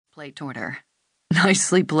plate toward her.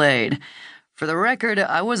 Nicely played. For the record,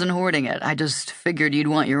 I wasn't hoarding it. I just figured you'd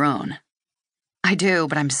want your own. I do,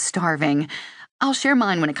 but I'm starving. I'll share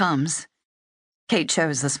mine when it comes. Kate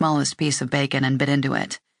chose the smallest piece of bacon and bit into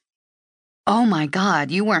it. Oh my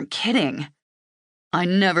God, you weren't kidding. I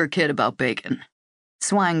never kid about bacon.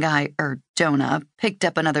 Swine guy, Jonah, picked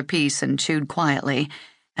up another piece and chewed quietly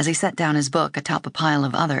as he set down his book atop a pile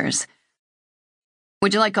of others.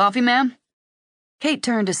 Would you like coffee, ma'am? Kate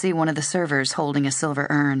turned to see one of the servers holding a silver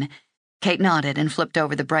urn. Kate nodded and flipped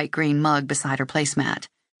over the bright green mug beside her placemat.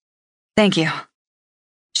 Thank you.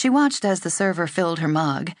 She watched as the server filled her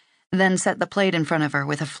mug, then set the plate in front of her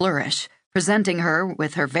with a flourish, presenting her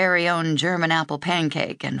with her very own German apple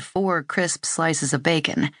pancake and 4 crisp slices of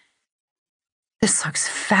bacon. This looks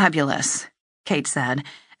fabulous, Kate said,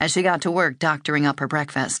 as she got to work doctoring up her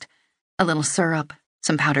breakfast. A little syrup,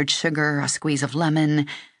 some powdered sugar, a squeeze of lemon.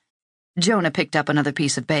 Jonah picked up another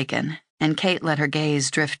piece of bacon, and Kate let her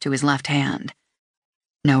gaze drift to his left hand.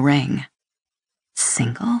 No ring.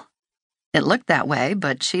 Single? It looked that way,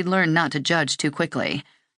 but she'd learned not to judge too quickly.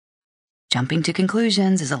 Jumping to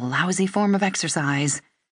conclusions is a lousy form of exercise.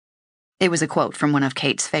 It was a quote from one of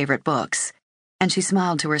Kate's favorite books, and she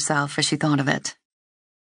smiled to herself as she thought of it.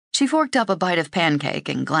 She forked up a bite of pancake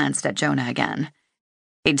and glanced at Jonah again.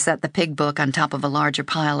 He'd set the pig book on top of a larger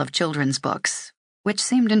pile of children's books, which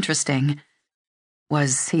seemed interesting.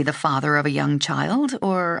 Was he the father of a young child,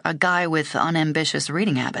 or a guy with unambitious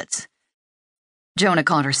reading habits? Jonah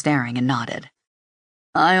caught her staring and nodded.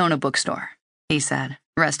 I own a bookstore, he said,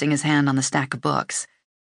 resting his hand on the stack of books.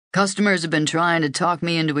 Customers have been trying to talk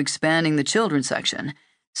me into expanding the children's section,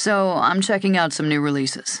 so I'm checking out some new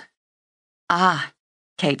releases. Ah,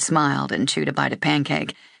 Kate smiled and chewed a bite of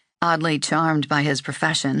pancake, oddly charmed by his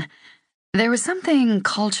profession. There was something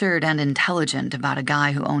cultured and intelligent about a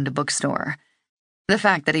guy who owned a bookstore. The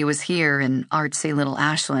fact that he was here in artsy little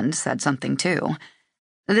Ashland said something too.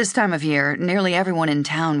 This time of year, nearly everyone in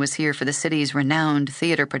town was here for the city's renowned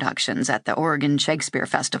theater productions at the Oregon Shakespeare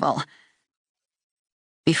Festival.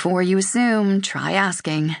 Before you assume, try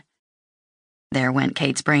asking. There went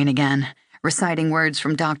Kate's brain again, reciting words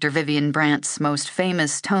from Dr. Vivian Brandt's most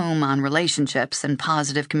famous tome on relationships and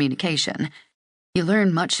positive communication. You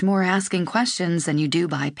learn much more asking questions than you do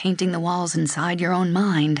by painting the walls inside your own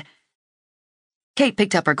mind. Kate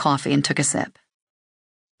picked up her coffee and took a sip.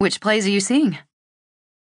 Which plays are you seeing?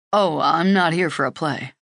 Oh, I'm not here for a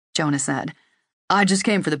play, Jonah said. I just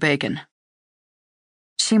came for the bacon.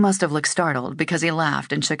 She must have looked startled because he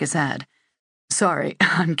laughed and shook his head. Sorry,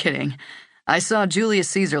 I'm kidding. I saw Julius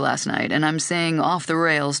Caesar last night, and I'm seeing Off the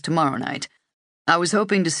Rails tomorrow night. I was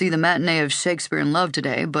hoping to see the matinee of Shakespeare in Love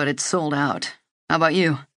today, but it's sold out. How about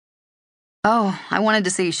you? Oh, I wanted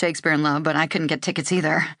to see Shakespeare in Love, but I couldn't get tickets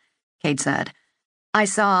either, Kate said. I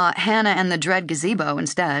saw Hannah and the Dread Gazebo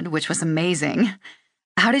instead, which was amazing.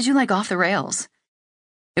 How did you like Off the Rails?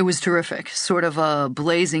 It was terrific, sort of a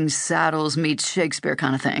Blazing Saddles meets Shakespeare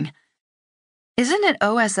kind of thing. Isn't it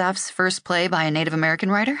OSF's first play by a Native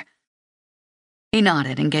American writer? He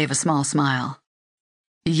nodded and gave a small smile.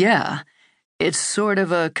 Yeah, it's sort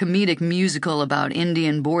of a comedic musical about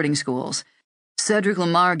Indian boarding schools. Cedric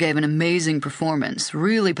Lamar gave an amazing performance,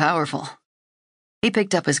 really powerful. He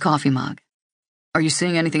picked up his coffee mug. Are you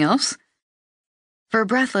seeing anything else? For a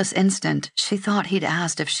breathless instant, she thought he'd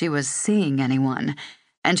asked if she was seeing anyone,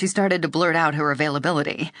 and she started to blurt out her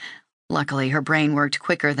availability. Luckily, her brain worked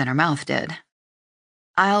quicker than her mouth did.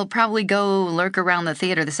 I'll probably go lurk around the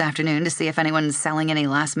theater this afternoon to see if anyone's selling any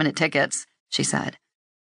last-minute tickets, she said.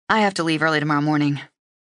 I have to leave early tomorrow morning.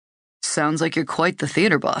 Sounds like you're quite the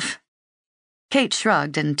theater buff. Kate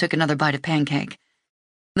shrugged and took another bite of pancake.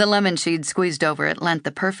 The lemon she'd squeezed over it lent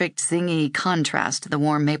the perfect zingy contrast to the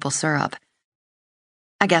warm maple syrup.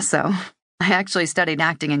 I guess so. I actually studied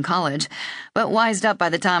acting in college, but wised up by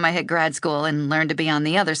the time I hit grad school and learned to be on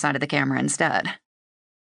the other side of the camera instead.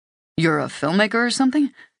 You're a filmmaker or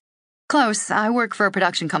something? Close. I work for a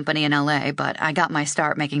production company in LA, but I got my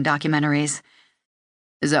start making documentaries.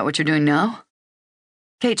 Is that what you're doing now?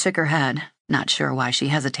 Kate shook her head, not sure why she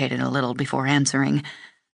hesitated a little before answering.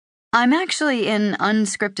 I'm actually in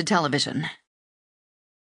unscripted television.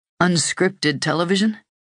 Unscripted television?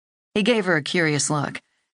 He gave her a curious look.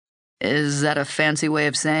 Is that a fancy way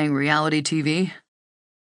of saying reality TV?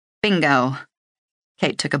 Bingo.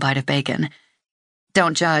 Kate took a bite of bacon.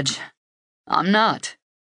 Don't judge. I'm not.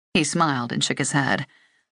 He smiled and shook his head.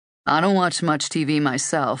 I don't watch much TV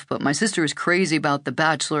myself, but my sister is crazy about The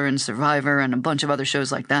Bachelor and Survivor and a bunch of other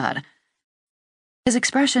shows like that. His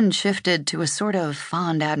expression shifted to a sort of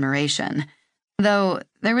fond admiration, though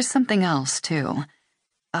there was something else, too.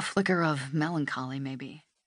 A flicker of melancholy, maybe.